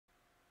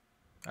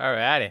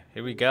Alrighty,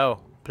 here we go.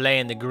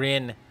 Playing the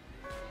grin.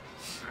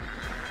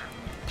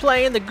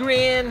 Playing the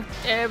grin.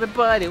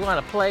 Everybody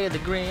wanna play the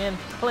grin.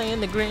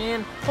 Playing the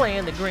grin.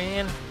 Playing the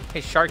grin.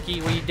 Hey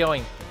Sharky, what are you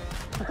doing?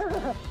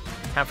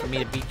 Time for me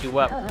to beat you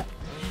up.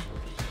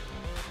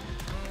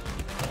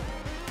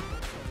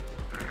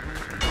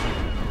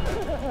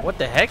 What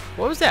the heck?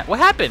 What was that? What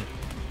happened?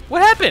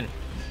 What happened?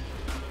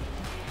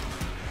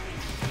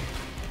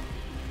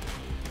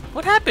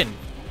 What happened?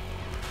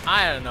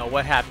 I don't know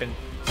what happened.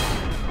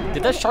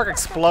 Did that shark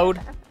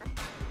explode?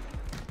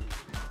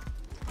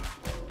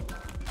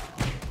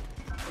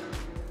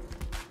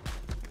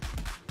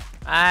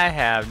 I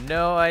have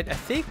no idea. I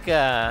think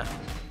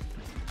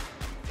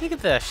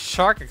the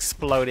shark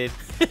exploded.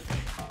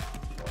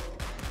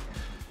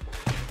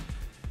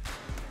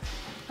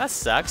 That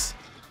sucks.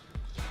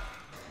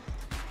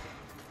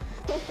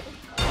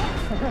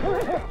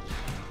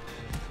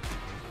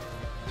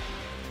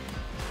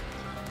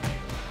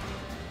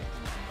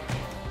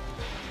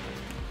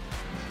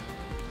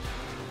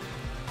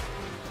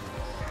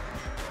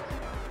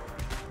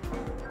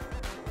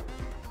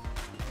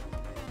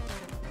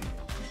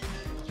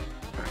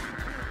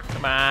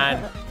 Come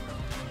on.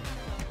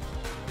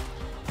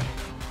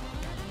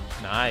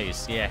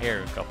 Nice. Yeah,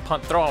 here, go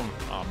punt, throw him.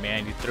 Oh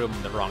man, you threw him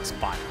in the wrong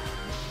spot.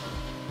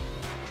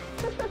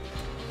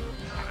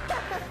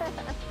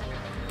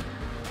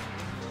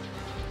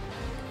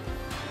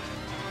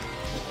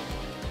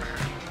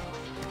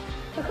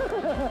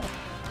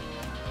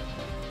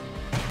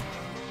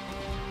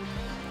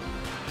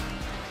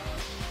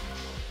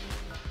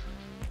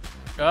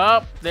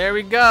 Oh, there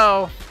we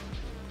go.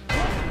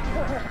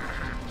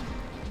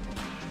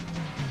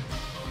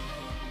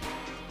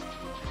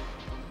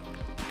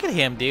 Look at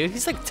him, dude.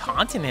 He's like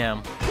taunting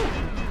him.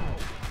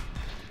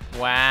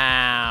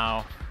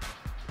 Wow.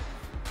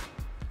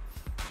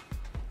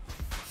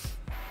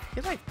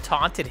 He like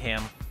taunted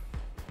him.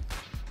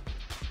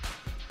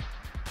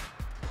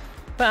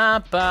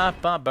 Ba ba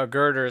ba ba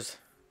girders.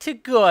 To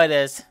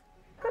goodness.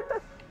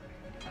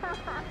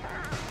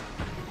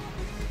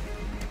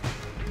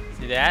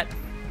 See that?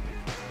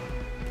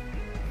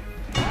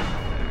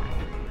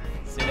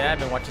 See that? I've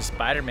been watching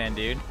Spider-Man,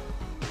 dude.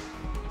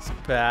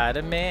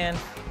 Spider-Man.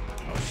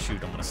 Oh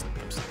shoot, I'm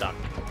stuck.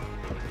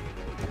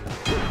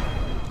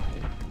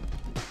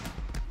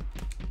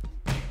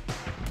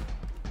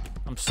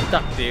 I'm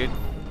stuck, dude.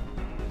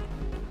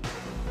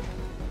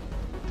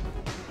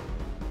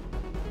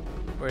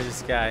 Where's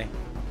this guy?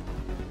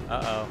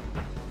 Uh-oh.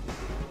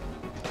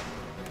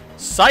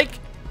 Psych!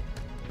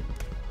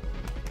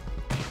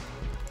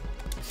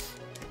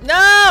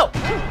 No!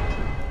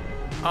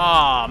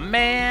 Aw,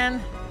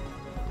 man.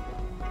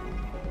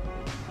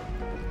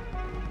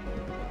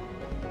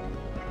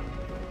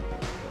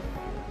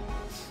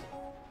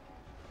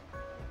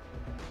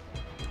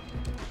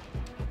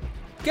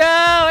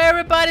 Go,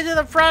 everybody to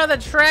the front of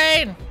the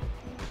train!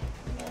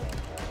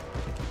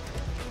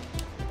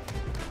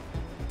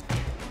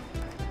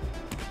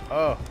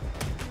 Oh.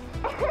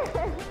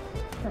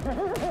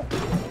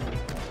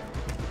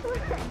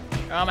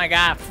 Oh my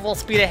god, full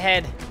speed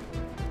ahead.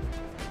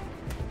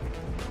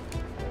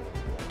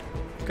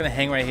 It's gonna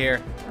hang right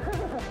here.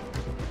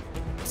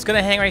 It's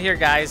gonna hang right here,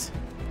 guys.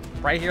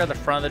 Right here at the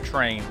front of the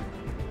train.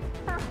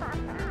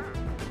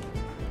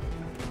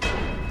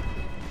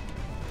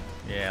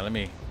 Yeah, let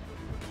me...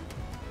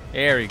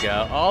 There we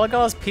go. Oh, look at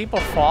all those people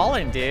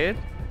falling, dude.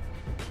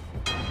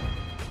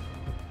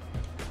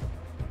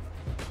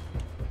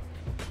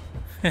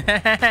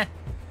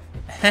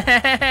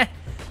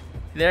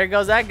 There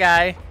goes that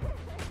guy.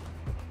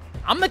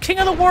 I'm the king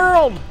of the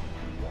world.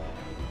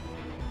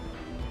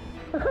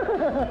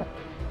 I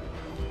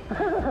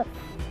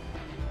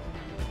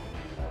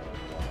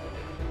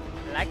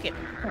like it.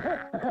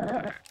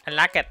 I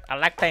like it. I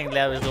like playing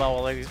levels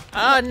low.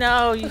 Oh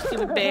no, you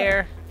stupid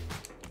bear.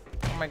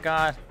 Oh my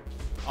god.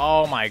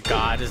 Oh my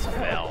god, this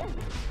fell.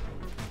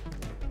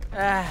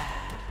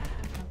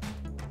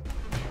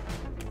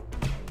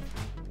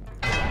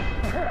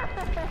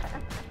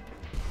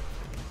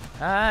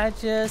 I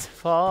just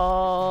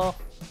fall.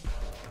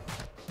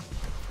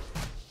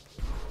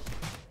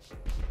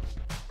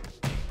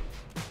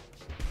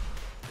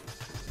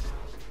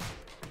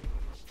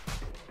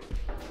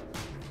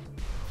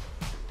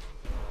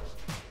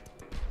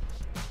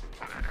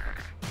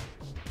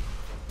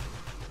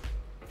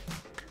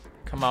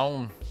 Come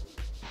on.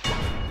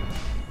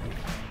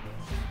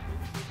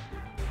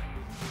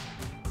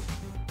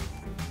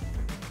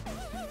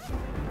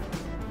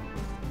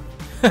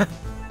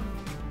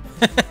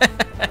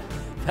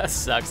 That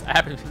sucks.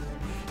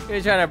 He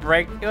was trying to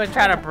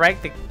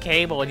break the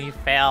cable and he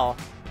fell.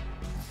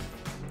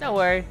 Don't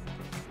worry.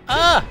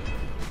 Ah!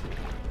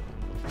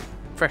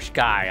 Fresh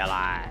guy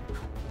alive.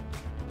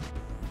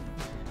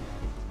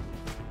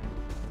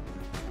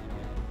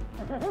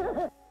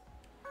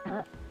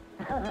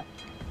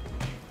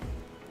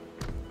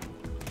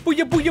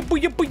 Booyah, booyah,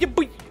 booyah, booyah,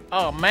 booyah.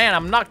 Oh man,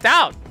 I'm knocked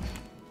out.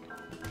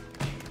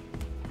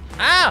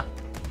 Ah!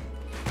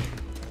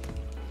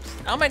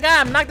 Oh my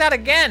god, I'm knocked out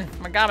again.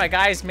 Oh my god, my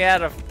guy's made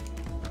out of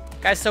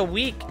Guy's so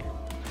weak.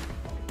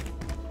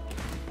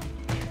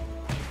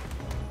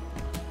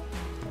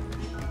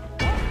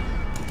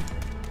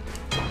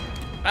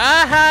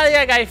 Aha,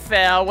 that guy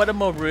fell. What a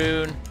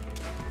maroon.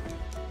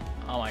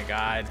 Oh my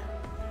god.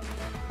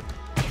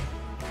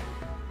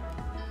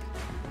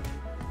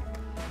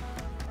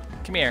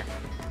 Come here.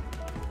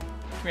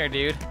 Come here,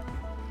 dude.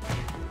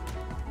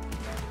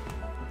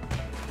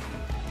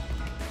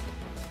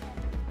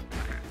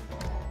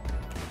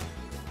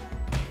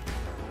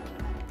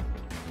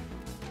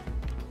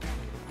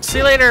 See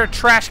you later,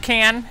 trash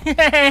can.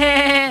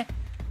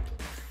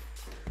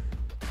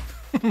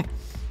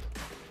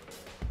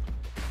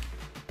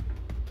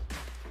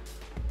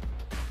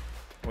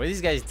 What are these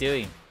guys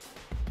doing?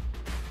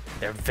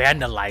 They're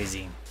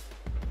vandalizing.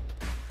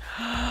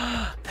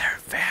 They're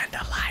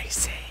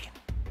vandalizing.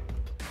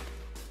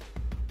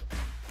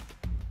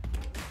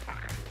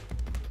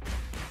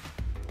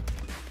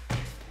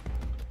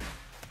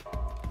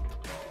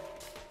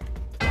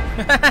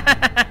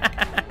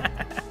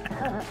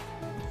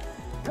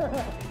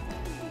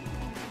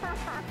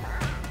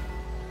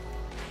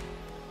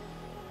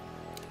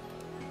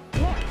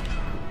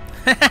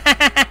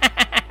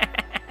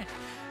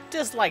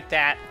 Just like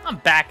that, I'm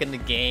back in the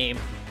game.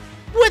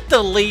 With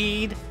the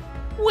lead.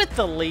 With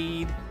the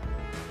lead.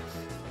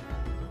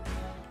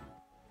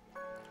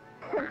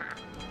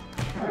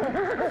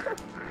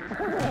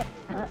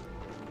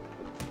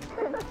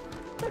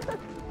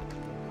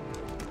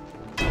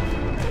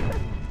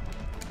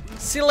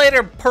 See you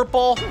later,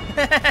 purple.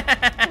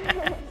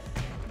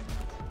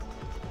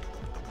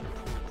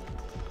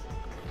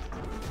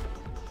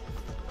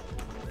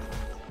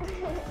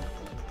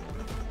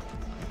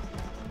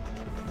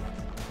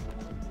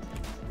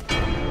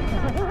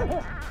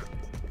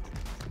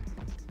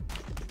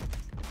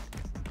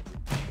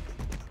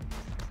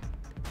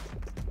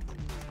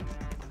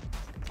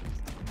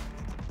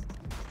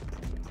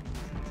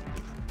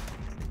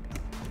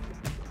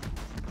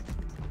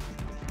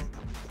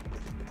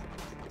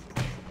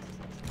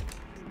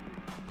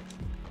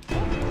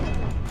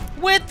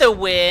 With the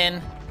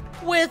win.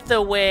 With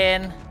the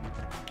win.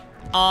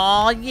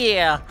 Aw,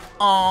 yeah.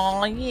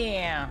 Aw,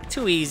 yeah.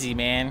 Too easy,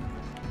 man.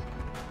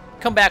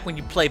 Come back when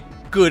you play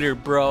gooder,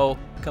 bro.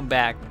 Come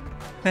back.